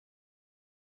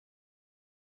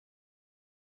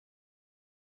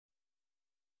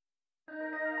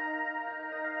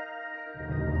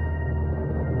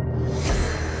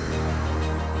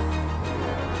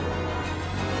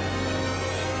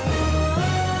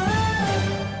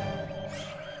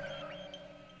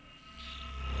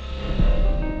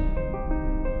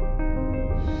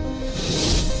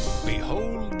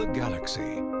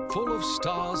Full of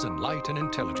stars and light and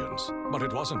intelligence. But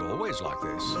it wasn't always like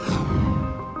this.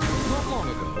 Not long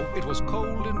ago, it was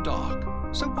cold and dark.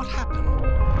 So what happened?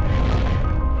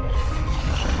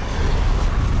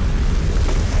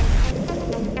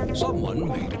 Someone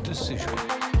made a decision.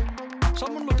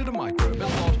 Someone looked at a microbe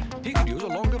and thought he could use a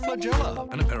longer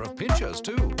flagella and a pair of pinchers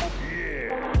too.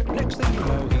 Next thing you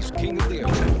know, he's king of the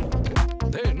ocean.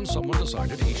 Then someone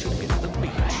decided he should hit the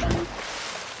beach.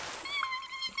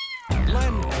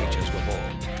 Land creatures were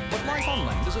born, but life on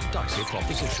land is a dicey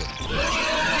proposition.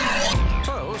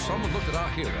 So someone looked at our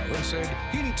hero and said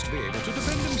he needs to be able to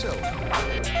defend himself.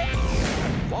 And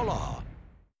voila!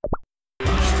 As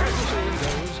the saying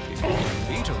goes, if you can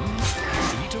beat 'em,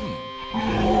 eat 'em.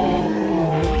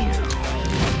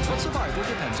 But survival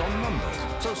depends on numbers,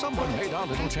 so someone made our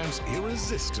little champs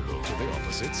irresistible to the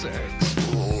opposite sex.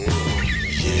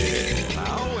 Yeah.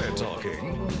 Now we're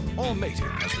talking. Or mating,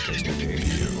 as the case may be.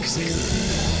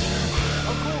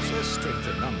 Of course, there's strength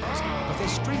in numbers, but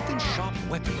there's strength in sharp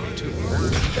weaponry, too.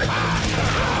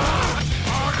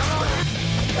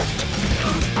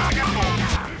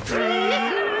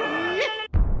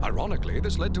 Ironically,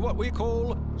 this led to what we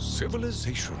call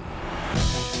civilization.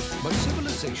 But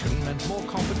civilization meant more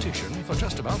competition for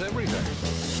just about everything.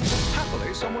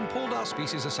 Happily, someone pulled our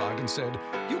species aside and said,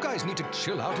 "You guys need to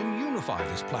chill out and unify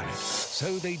this planet."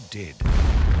 So they did.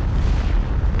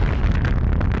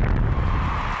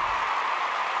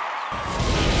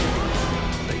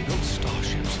 They built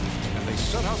starships, and they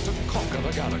set out to conquer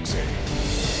the galaxy.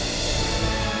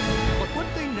 But what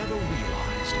they never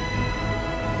realized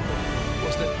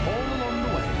was that all along the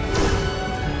way,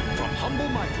 from humble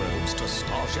microbes to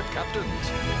starship captains,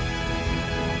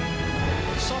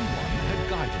 someone had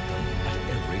guided them at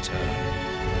every turn.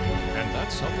 And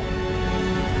that someone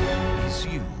is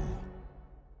you.